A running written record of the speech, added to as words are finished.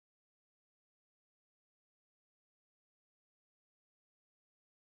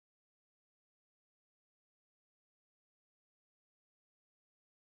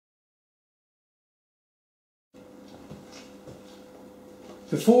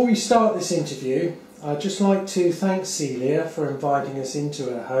Before we start this interview, I'd just like to thank Celia for inviting us into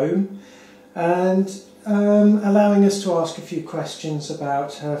her home and allowing us to ask a few questions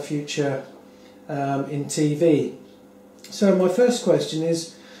about her future in TV. So my first question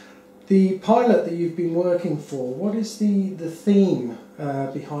is, the pilot that you've been working for, what is the theme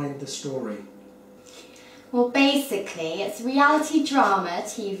behind the story? Well, basically, it's a reality drama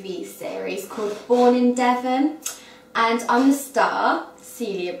TV series called Born in Devon, and I'm the star,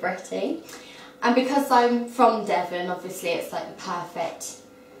 Celia Bretty, and because I'm from Devon, obviously it's like the perfect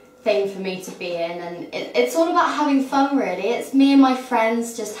thing for me to be in, and it's all about having fun really. It's me and my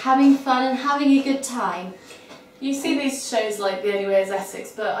friends just having fun and having a good time. You see these shows like The Only Way is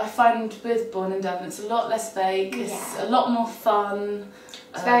Essex, but I find with Born in Devon it's a lot less fake, it's a lot more fun.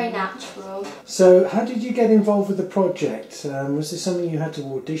 It's very natural. So how did you get involved with the project? Was this something you had to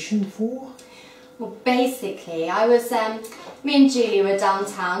audition for? Well, basically, me and Julie were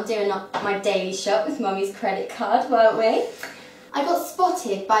downtown doing my daily shop with Mummy's credit card, weren't we? I got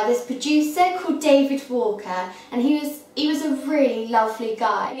spotted by this producer called David Walker, and he was a really lovely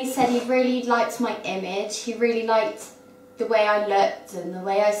guy. He said he really liked my image, he really liked the way I looked and the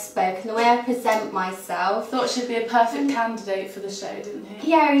way I spoke and the way I present myself. Thought she'd be a perfect candidate for the show, didn't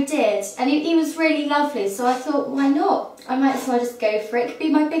he? Yeah, he did, and he was really lovely, so I thought, why not? I might as well just go for it, it could be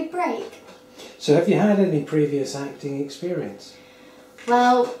my big break. So have you had any previous acting experience?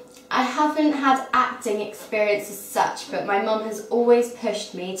 Well, I haven't had acting experience as such, but my mum has always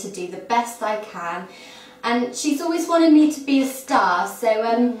pushed me to do the best I can, and she's always wanted me to be a star,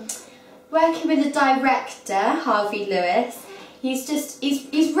 so working with the director, Harvey Lewis,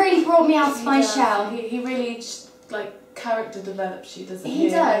 he's really brought me out of my shell. He really character develops you, doesn't he? He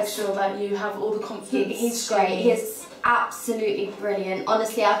does. Make sure that you have all the confidence. He's great. He's absolutely brilliant.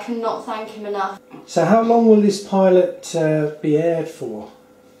 Honestly, I cannot thank him enough. So how long will this pilot be aired for?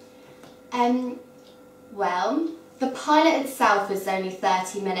 Well, the pilot itself is only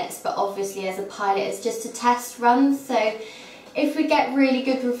 30 minutes, but obviously as a pilot it's just a test run, so if we get really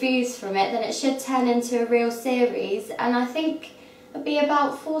good reviews from it, then it should turn into a real series, and I think it'll be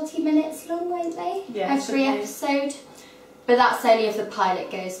about 40 minutes long, won't they? Yeah, every episode. But that's only if the pilot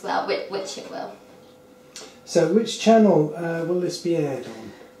goes well, which it will. So which channel will this be aired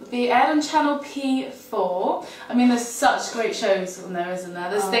on? It'll be aired on channel P4. I mean, there's such great shows on there, isn't there?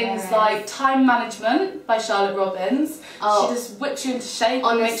 There's things like Time Management by Charlotte Robbins. She just whips you into shape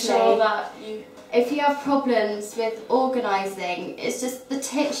and makes sure that you... If you have problems with organising, it's just the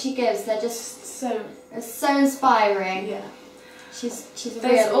tips she gives, they're just so inspiring. Yeah. She's a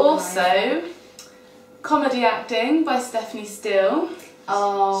There's real also Comedy Acting by Stephanie Steele.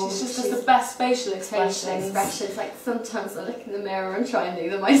 Oh, she just does the best facial expressions. Like sometimes I look in the mirror and try and do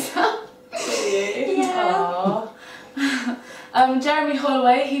them myself. Do you? Yeah. Aww. Jeremy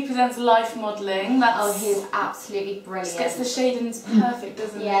Holloway, he presents life modelling. Oh, he's absolutely brilliant. Just gets the shadings perfect,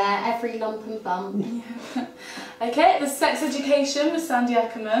 doesn't he? Yeah, every lump and bump. Yeah. Okay, the Sex Education with Sandy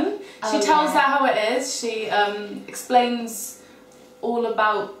Ackerman. She tells that how it is. She explains all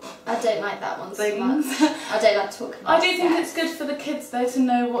about... I don't like that one things. So much. I don't like talking about I do think it's good for the kids though to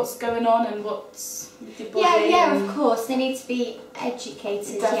know what's going on and what's with your body. Yeah, of course. They need to be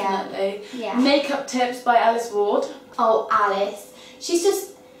educated. Definitely. Yeah. Makeup Tips by Alice Ward. Oh, Alice.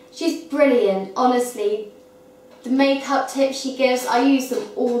 She's brilliant, honestly. The makeup tips she gives, I use them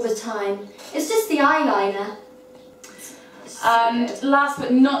all the time. It's just the eyeliner. And last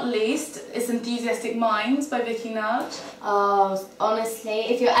but not least is Enthusiastic Minds by Vicky Nudge. Oh, honestly,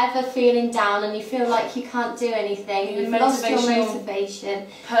 if you're ever feeling down and you feel like you can't do anything, you've lost your motivation,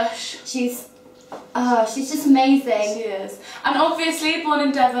 push. She's just amazing. She is. And obviously Born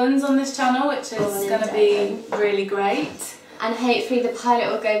in Devon's on this channel, which is going to be really great. And hopefully the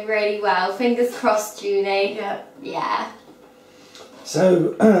pilot will go really well. Fingers crossed, Julie. Yeah. Yeah.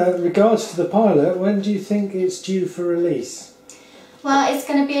 So, regards to the pilot, when do you think it's due for release? Well, it's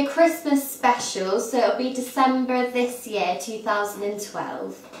going to be a Christmas special, so it'll be December this year,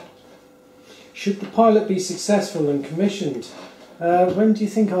 2012. Should the pilot be successful and commissioned, when do you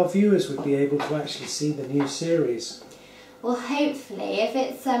think our viewers would be able to actually see the new series? Well, hopefully, if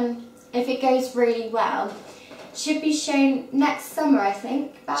it goes really well, it should be shown next summer, I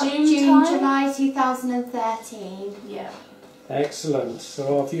think, about June, July 2013. Yeah. Excellent.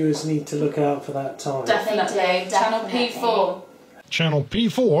 So our viewers need to look out for that time. Definitely. Channel P4. Channel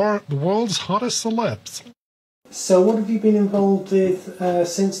P4, the world's hottest celebs. So what have you been involved with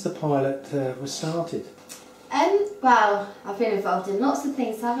since the pilot was started? Well, I've been involved in lots of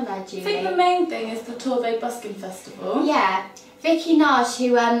things, haven't I, Julie? I think the main thing is the Torvey Busking Festival. Yeah. Vicky Naj,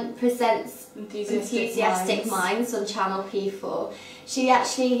 who presents Enthusiastic Minds on Channel P4,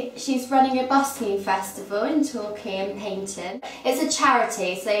 she's running a busking festival in Torquay and Paynton. It's a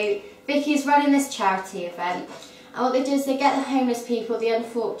charity, so Vicky's running this charity event, and what they do is they get the homeless people, the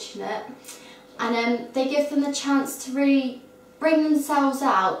unfortunate, and they give them the chance to really bring themselves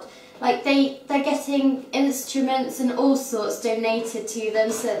out. Like they're getting instruments and all sorts donated to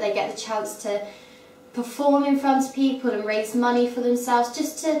them so that they get the chance to perform in front of people and raise money for themselves,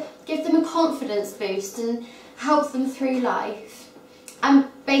 just to give them a confidence boost and help them through life. And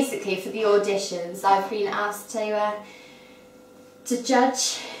basically for the auditions, I've been asked to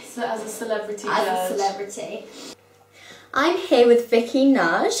judge. So as a celebrity As judge. a celebrity. I'm here with Vicky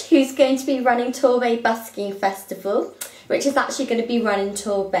Naj, who's going to be running Torbay Busking Festival, which is actually going to be run in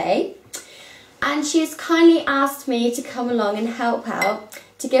Torbay. And she's kindly asked me to come along and help out,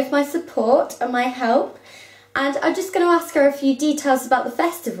 to give my support and my help. And I'm just going to ask her a few details about the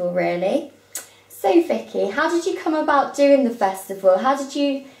festival, really. So Vicky, how did you come about doing the festival? How did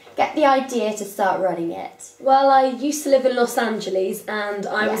you get the idea to start running it? Well, I used to live in Los Angeles and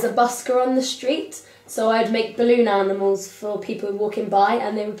I was a busker on the street. So I'd make balloon animals for people walking by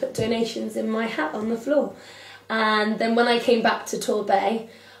and they would put donations in my hat on the floor. And then when I came back to Torbay,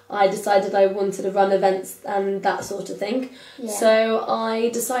 I decided I wanted to run events and that sort of thing. Yeah. So I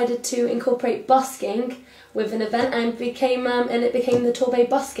decided to incorporate busking with an event and it became the Torbay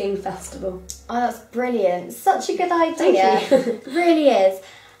Busking Festival. Oh, that's brilliant. Such a good idea. Thank you. It really is.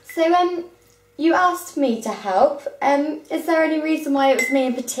 So you asked me to help. Is there any reason why it was me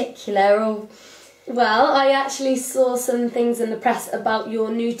in particular, or? Well, I actually saw some things in the press about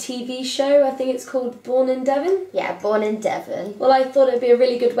your new TV show. I think it's called Born in Devon. Yeah, Born in Devon. Well, I thought it'd be a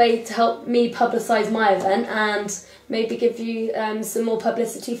really good way to help me publicise my event and maybe give you some more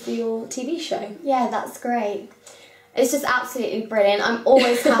publicity for your TV show. Yeah, that's great. It's just absolutely brilliant. I'm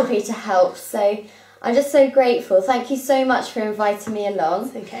always happy to help, so I'm just so grateful. Thank you so much for inviting me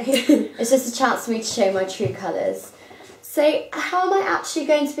along. It's okay. It's just a chance for me to show my true colours. So how am I actually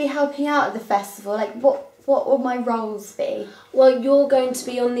going to be helping out at the festival? Like what will my roles be? Well, you're going to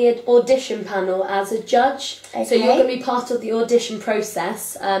be on the audition panel as a judge. Okay. So you're going to be part of the audition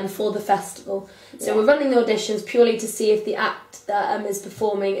process for the festival. So we're running the auditions purely to see if the act that is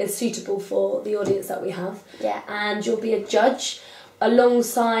performing is suitable for the audience that we have. Yeah. And you'll be a judge.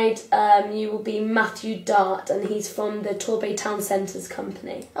 Alongside you will be Matthew Dart, and he's from the Torbay Town Centres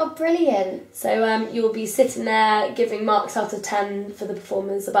company. Oh, brilliant. So you'll be sitting there giving marks out of 10 for the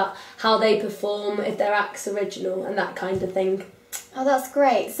performers about how they perform, if their act's original and that kind of thing. Oh, that's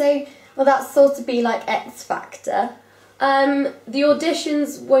great. So will that sort of be like X Factor? The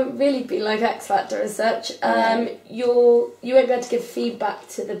auditions won't really be like X Factor as such. You won't be able to give feedback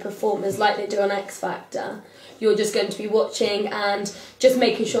to the performers like they do on X Factor. You're just going to be watching and just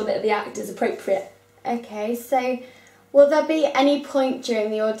making sure that the act is appropriate. Okay, so will there be any point during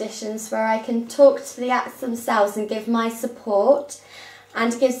the auditions where I can talk to the acts themselves and give my support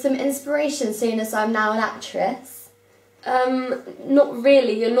and give some inspiration seeing as I'm now an actress? Not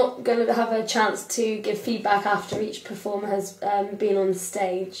really. You're not going to have a chance to give feedback after each performer has been on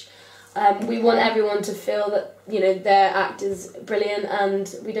stage. We want everyone to feel that their act is brilliant,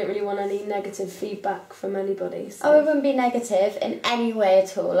 and we don't really want any negative feedback from anybody. So. Oh, it wouldn't be negative in any way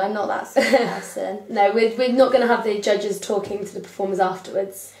at all. I'm not that sort of person. No, we're not going to have the judges talking to the performers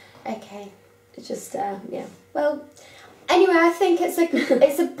afterwards. Okay. It's just yeah. Well, anyway, I think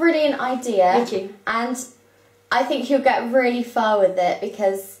it's a brilliant idea. Thank you. And I think you'll get really far with it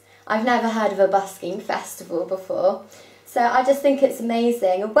because I've never heard of a busking festival before. So I just think it's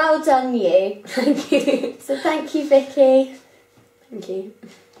amazing. Well done, you. Thank you. So thank you, Vicky. Thank you.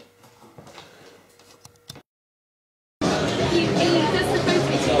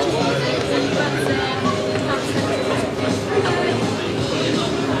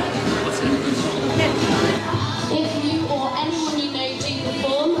 If you or anyone you know do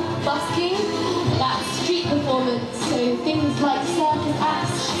perform busking, that's street performance, so things like circus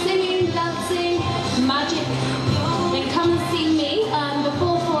acts, singing, dancing, magic, then come and see me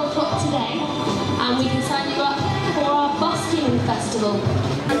before 4 o'clock today and we can sign you up for our busking festival.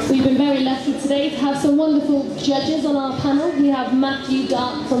 We've been very lucky today to have some wonderful judges on our panel. We have Matthew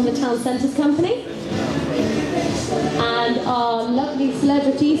Dart from the Town Centres Company and our lovely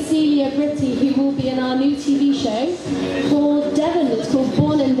celebrity Celia Britty, who will be in our new TV show called Devon. It's called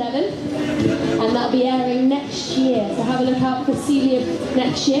Born in Devon and that'll be airing next year, so have a look out for Celia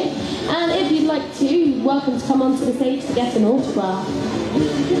next year. And if you'd like to, you're welcome to come onto the stage to get an autograph.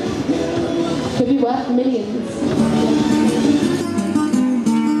 Could be worth millions.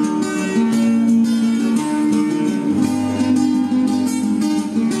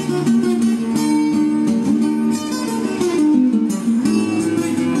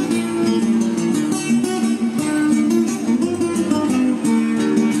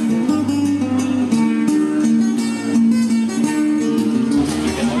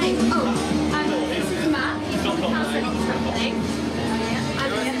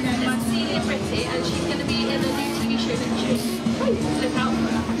 and she's going to be in a new TV show next year. Look out for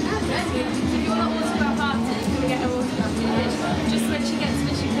her. So if you want an autograph artist, you can get her autograph artist. Just when she gets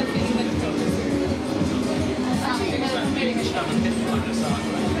finished, she's going to be with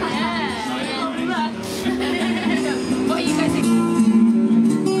What are you guys thinking?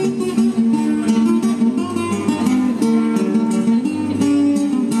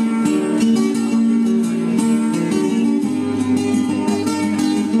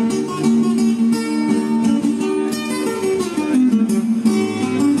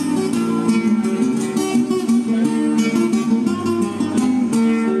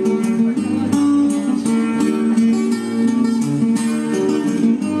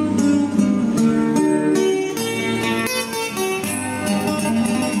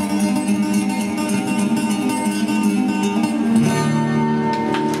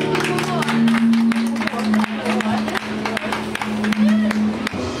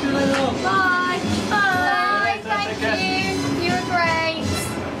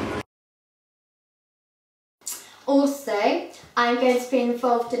 Also, I'm going to be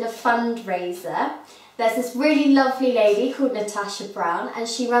involved in a fundraiser. There's this really lovely lady called Natasha Brown, and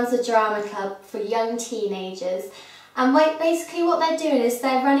she runs a drama club for young teenagers. And basically what they're doing is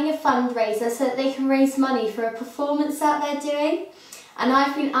they're running a fundraiser so that they can raise money for a performance that they're doing. And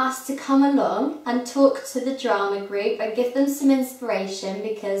I've been asked to come along and talk to the drama group and give them some inspiration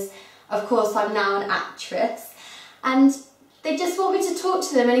because, of course, I'm now an actress. And they just want me to talk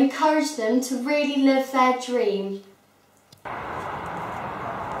to them and encourage them to really live their dream. Now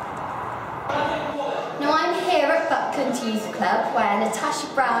I'm here at Buckland Youth Club where Natasha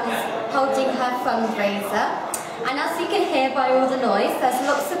Brown is holding her fundraiser. And as you can hear by all the noise, there's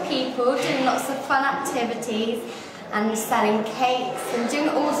lots of people doing lots of fun activities and selling cakes and doing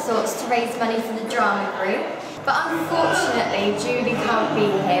all sorts to raise money for the drama group. But unfortunately, Julie can't be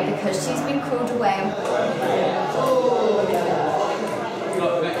here because she's been called away.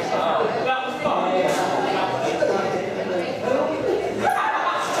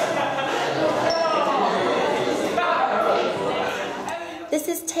 This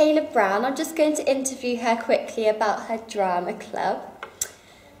is Taylor Brown. I'm just going to interview her quickly about her drama club.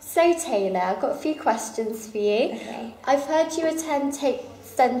 So Taylor, I've got a few questions for you. Okay. I've heard you attend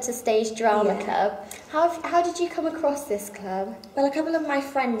Centre Stage Drama Club. How did you come across this club? Well, a couple of my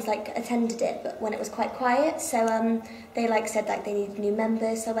friends attended it, but when it was quite quiet, so they said they needed new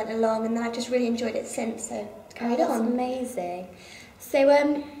members, so I went along, and then I've just really enjoyed it since. So carried on. That's amazing. So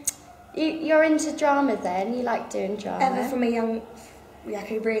you're into drama then? You like doing drama? Ever from a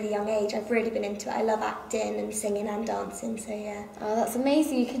really young age, I've really been into it. I love acting and singing and dancing, so yeah. Oh, that's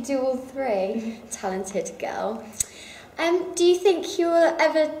amazing. You can do all three. Talented girl. Do you think you'll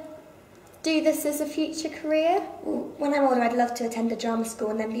ever do this as a future career? Well, when I'm older, I'd love to attend a drama school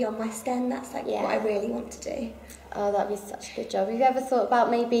and then be on West End. That's what I really want to do. Oh, that'd be such a good job. Have you ever thought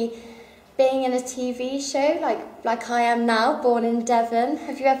about maybe being in a TV show like I am now, born in Devon?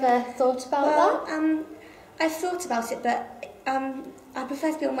 Have you ever thought about that? I've thought about it, but I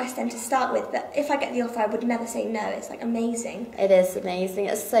prefer to be on West End to start with, but if I get the offer, I would never say no. It's amazing. It is amazing.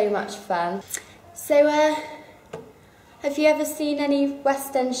 It's so much fun. So, have you ever seen any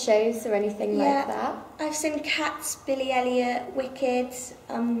West End shows or anything like that? I've seen Cats, Billy Elliot, Wicked,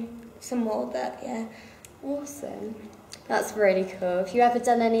 some more, but yeah. Awesome. That's really cool. Have you ever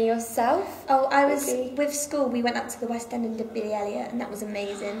done any yourself? Oh, I was with school. We went up to the West End and did Billy Elliot, and that was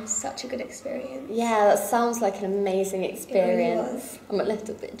amazing. Such a good experience. Yeah, that sounds like an amazing experience. It really was. I'm a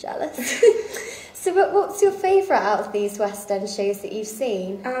little bit jealous. So, what's your favourite out of these West End shows that you've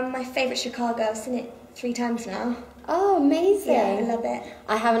seen? My favourite, Chicago. I've seen it 3 times now. Oh, amazing. Yeah, I love it.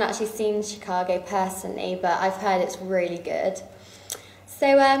 I haven't actually seen Chicago personally, but I've heard it's really good.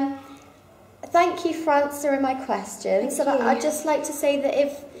 So, thank you for answering my questions. Thank you. I'd just like to say that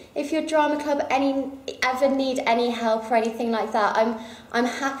if your drama club ever need any help or anything like that, I'm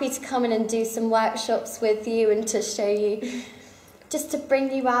happy to come in and do some workshops with you and to show you, just to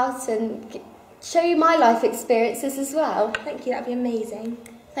bring you out and show you my life experiences as well. Thank you, that'd be amazing.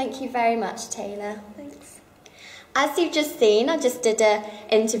 Thank you very much, Taylor. Thanks. As you've just seen, I just did an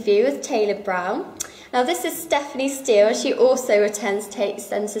interview with Taylor Brown. Now this is Stephanie Steele. She also attends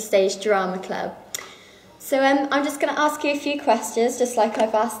Centre Stage Drama Club. So I'm just going to ask you a few questions, just like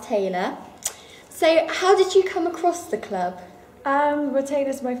I've asked Taylor. So how did you come across the club? Well,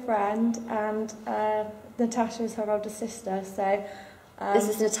 Taylor's my friend, and Natasha's her older sister. So this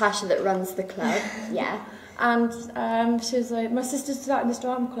is Natasha that runs the club. Yeah. And she was like, my sister's starting this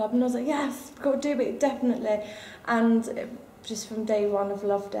drama club, and I was like, yes, we've got to do it, definitely. And just from day one, I've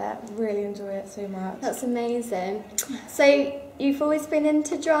loved it. Really enjoy it so much. That's amazing. So you've always been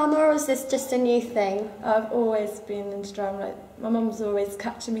into drama, or is this just a new thing? I've always been into drama. Like, my mum's always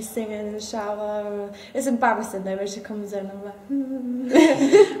catching me singing in the shower. It's embarrassing though when she comes in. I'm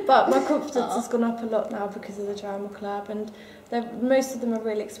like, but my confidence has gone up a lot now because of the drama club, and most of them are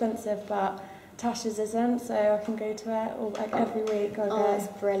really expensive, but Tasha's isn't, so I can go to it like every week. I go. That's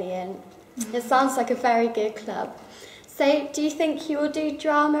brilliant. It sounds like a very good club. So, do you think you will do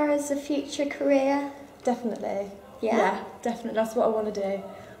drama as a future career? Definitely. Yeah, definitely. That's what I want to do.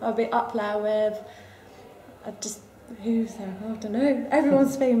 I'll be up there with. Who's there? I don't know.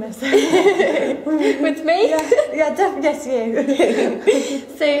 Everyone's famous. With me? Yeah, definitely. Yes,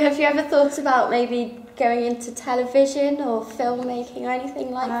 you. So, have you ever thought about maybe going into television or filmmaking or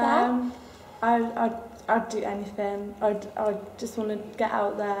anything like that? I'd do anything. I just want to get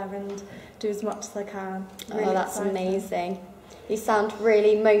out there and do as much as I can. Really that's exciting. Amazing. You sound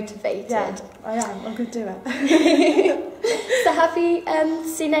really motivated. Yeah, I am. I'm going to do it. So have you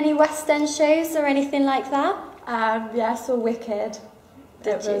seen any West End shows or anything like that? Yeah, I saw Wicked.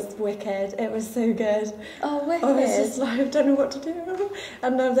 It was wicked. It was so good. Oh, wicked. I was just like, I don't know what to do.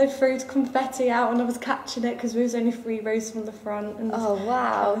 And they threw confetti out and I was catching it because we was only 3 rows from the front. And oh,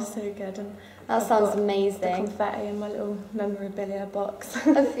 wow. It was so good. And that sounds amazing. The confetti in my little memorabilia box.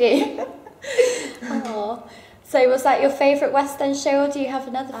 Have you? Oh. So was that your favourite West End show, or do you have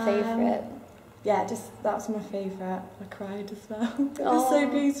another favourite? Yeah, that's my favourite. I cried as well. It was so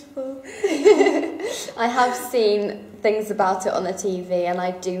beautiful. I have seen things about it on the TV and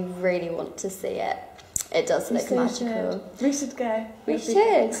I do really want to see it. It does look magical. We should go. We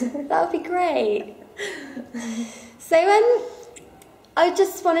should. That would be great. So I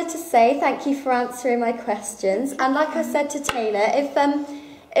just wanted to say thank you for answering my questions, and like I said to Taylor,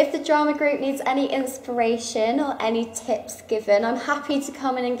 if the drama group needs any inspiration or any tips given, I'm happy to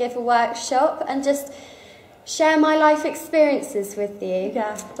come in and give a workshop and just share my life experiences with you.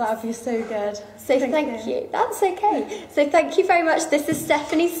 Yeah, that would be so good. So thank you. That's okay. So thank you very much. This is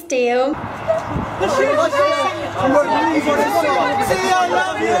Stephanie Steele. See, I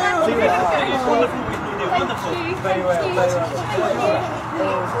love you. Wonderful. Very well.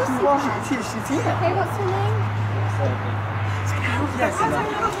 Okay, what's your name? Yes. I don't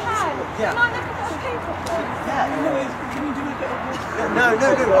have a pen. Yeah. Can I look at the paper? Yeah. Can you do a bit of? No.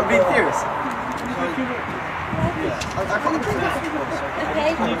 I'm being serious. I can't do that.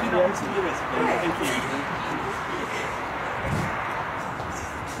 Okay. Can you do that onto the wrist, please?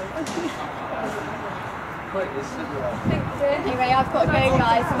 Thank you. Anyway, I've got to go,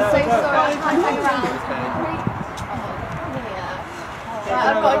 guys. I'm so sorry. I can't hang around. Right,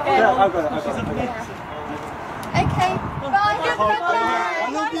 I've got to go. Yeah, I've got it. Okay. Bye. Good luck. I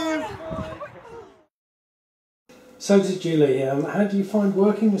love you. So did Julie. How do you find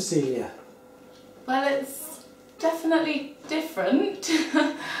working with Celia? Well, it's definitely different.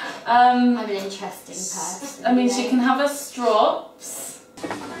 I'm an interesting person. I mean, she can have her strops.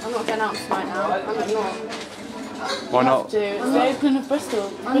 I'm not going out tonight now. I'm not. Why not? It's the opening of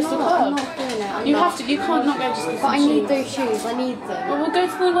Bristol I'm Club. not doing it. You have to. You can't not go just because. But I need those shoes. I need them. Well, we'll go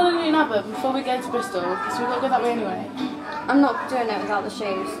to the one in Newton Abbot before we go to Bristol, because we've got to go that way anyway. I'm not doing it without the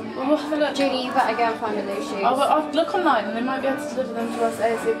shoes. Well, we'll have a look. Julie, you better go and find me those shoes. I'll look online and they might be able to deliver them to us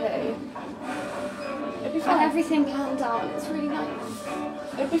ASAP. It'll be fine. And everything planned out. It's really nice.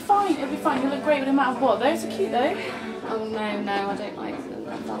 It'll be fine. It'll be fine. You'll look great no matter what. Those are cute though. Oh no, I don't like them.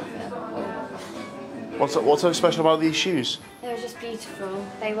 That's it. What's so special about these shoes? They were just beautiful.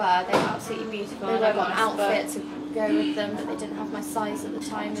 They were absolutely beautiful. They And I were got an nice, outfit to go with them, but they didn't have my size at the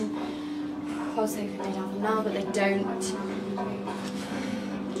time. And I was hoping they'd have them now, but they don't.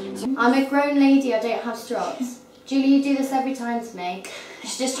 I'm a grown lady. I don't have strops. Julie, you do this every time to me.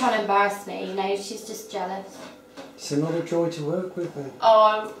 She's just trying to embarrass me. You know, she's just jealous. It's not a joy to work with then.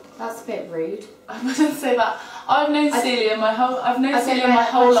 Oh, That's a bit rude. I wouldn't say that. I've known Celia my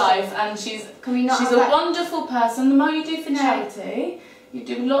whole life, and she's a wonderful person. The more you do for charity, you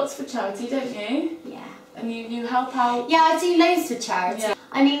do lots for charity, don't you? Yeah. And you help out. Yeah, I do loads for charity. Yeah.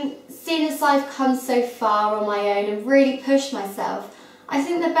 I mean, seeing as I've come so far on my own and really pushed myself, I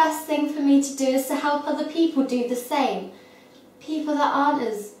think the best thing for me to do is to help other people do the same. People that aren't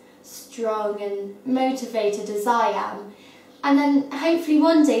as strong and motivated as I am. And then hopefully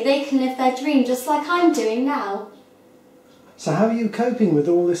one day they can live their dream just like I'm doing now. So how are you coping with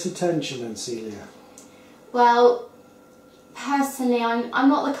all this attention then, Celia? Well, personally, I'm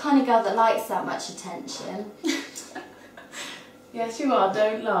not the kind of girl that likes that much attention. Yes, you are.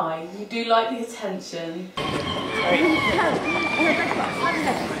 Don't lie. You do like the attention.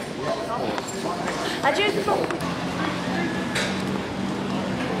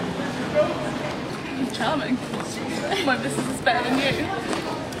 charming. My missus is better than you.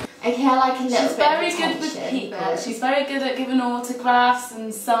 Okay, I like a little She's bit very of good with attention, people. but- She's very good at giving autographs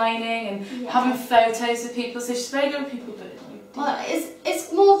and signing and having photos with people. So she's very good with people. But well,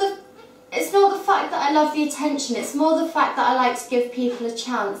 it's more the. It's not the fact that I love the attention, it's more the fact that I like to give people a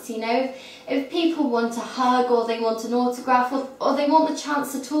chance, you know. If people want a hug or they want an autograph or they want the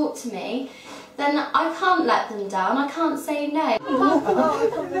chance to talk to me, then I can't let them down, I can't say no.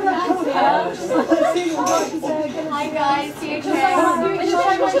 Hi guys, you okay?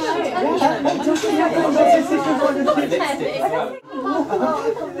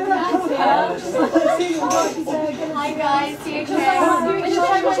 Hi guys, you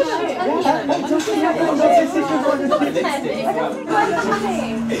okay?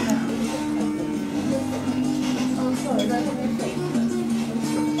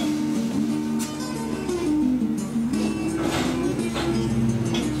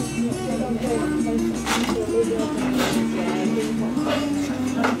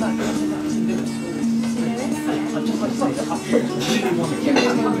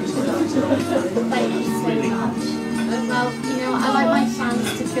 Thank you so much. Well, you know, I like my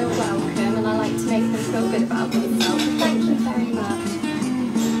fans to feel welcome and I like to make them feel good about themselves. Thank you very much.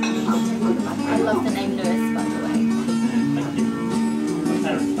 I'll take one back. I love the name Lewis, by the way.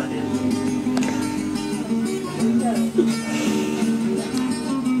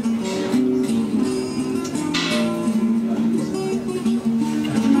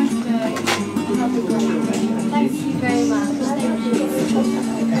 Thank you very much. Thank you.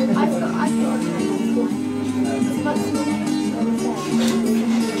 I've got what's your name?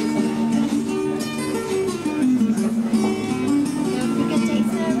 You have a good day,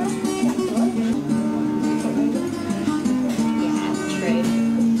 Sarah? Yeah, true.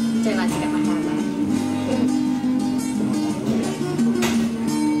 Don't like to get my hair wet.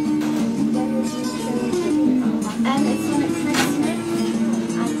 It's on at Christmas and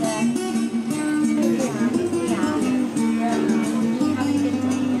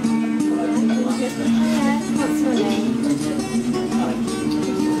what's your name?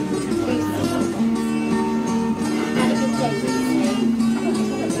 Had a good day,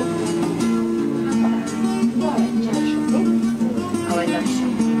 Lucy. Oh, I love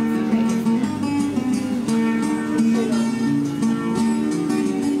shopping. It's great, isn't it?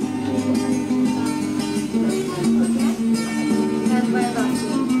 And where about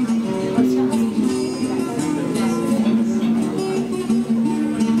you? What's your husband?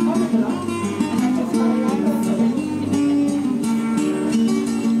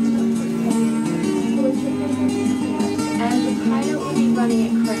 The pilot will be running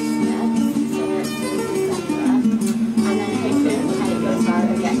at Christmas, so it's in December, and then hopefully when the pilot goes well,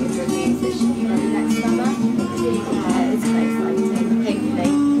 we'll get good reviews. It should be running next summer. Yeah, it's quite exciting. Hopefully,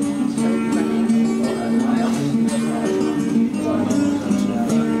 she'll be running.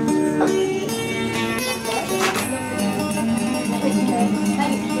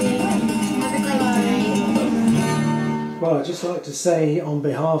 Thank you. Have a great day. Well, I'd just like to say on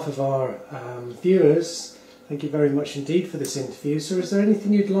behalf of our viewers, thank you very much indeed for this interview. So is there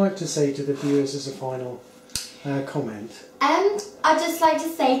anything you'd like to say to the viewers as a final comment? I'd just like to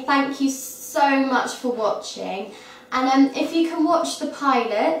say thank you so much for watching. And if you can watch the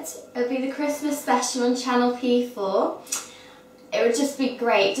pilot, it'll be the Christmas special on Channel P4. It would just be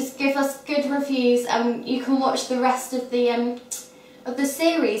great. Just give us good reviews and you can watch the rest of the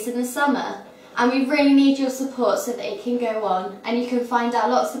series in the summer. And we really need your support so that it can go on and you can find out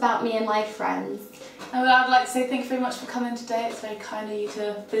lots about me and my friends. And I'd like to say thank you very much for coming today. It's very kind of you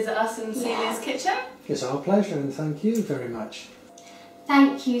to visit us in Celia's kitchen. It's our pleasure and thank you very much.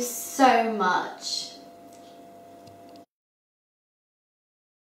 Thank you so much.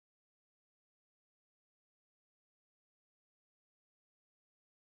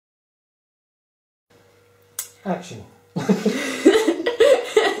 Action.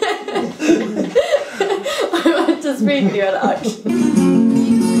 I'm just reading you an action.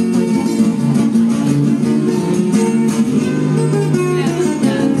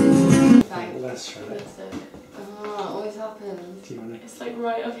 Let's try it. Oh, it always happens. Do you want to? It's like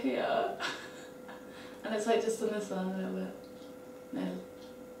right up here. And it's like just on this one a little bit. No.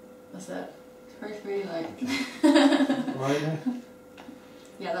 That's it. Very free, like. Right there?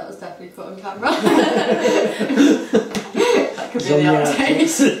 Yeah, that was definitely put on camera. That could be the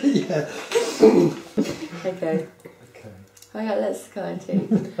outtake. Yeah. Okay. Okay, let's go into.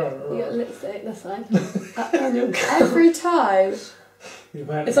 You got lipstick, that's fine. Every time.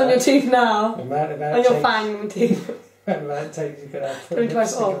 It's on your teeth now. On your fang teeth. The amount of takes you could have put Don't try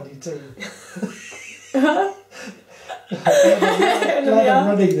lipstick it on your teeth. Glad I'm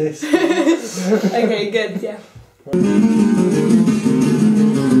running this. Okay, good, yeah.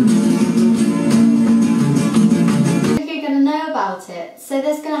 You're going to know about it, so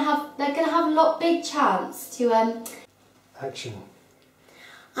they're going to have a lot big chance to Action.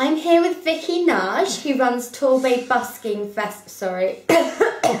 I'm here with Vicky Naj, who runs Torbay Busking Fest. Sorry. I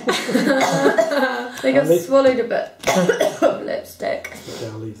think I've swallowed a bit of lipstick. Okay,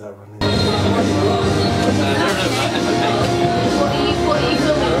 I'll leave that running. What are you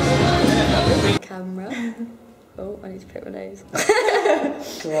filming? Camera. Oh, I need to pick my nose.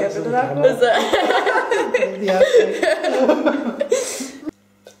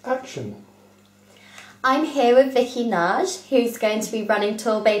 Action. I'm here with Vicky Naj, who's going to be running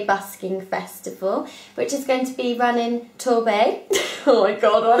Torbay Busking Festival, which is going to be running Torbay. Oh my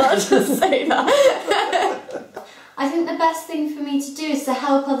god, why did I just say that? I think the best thing for me to do is to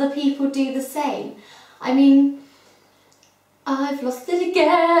help other people do the same. I mean, I've lost it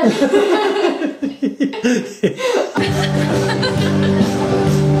again.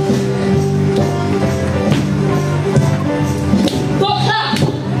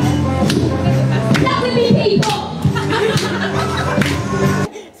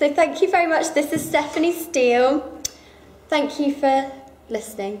 So thank you very much. This is Stephanie Steele. Thank you for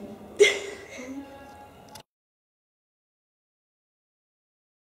listening.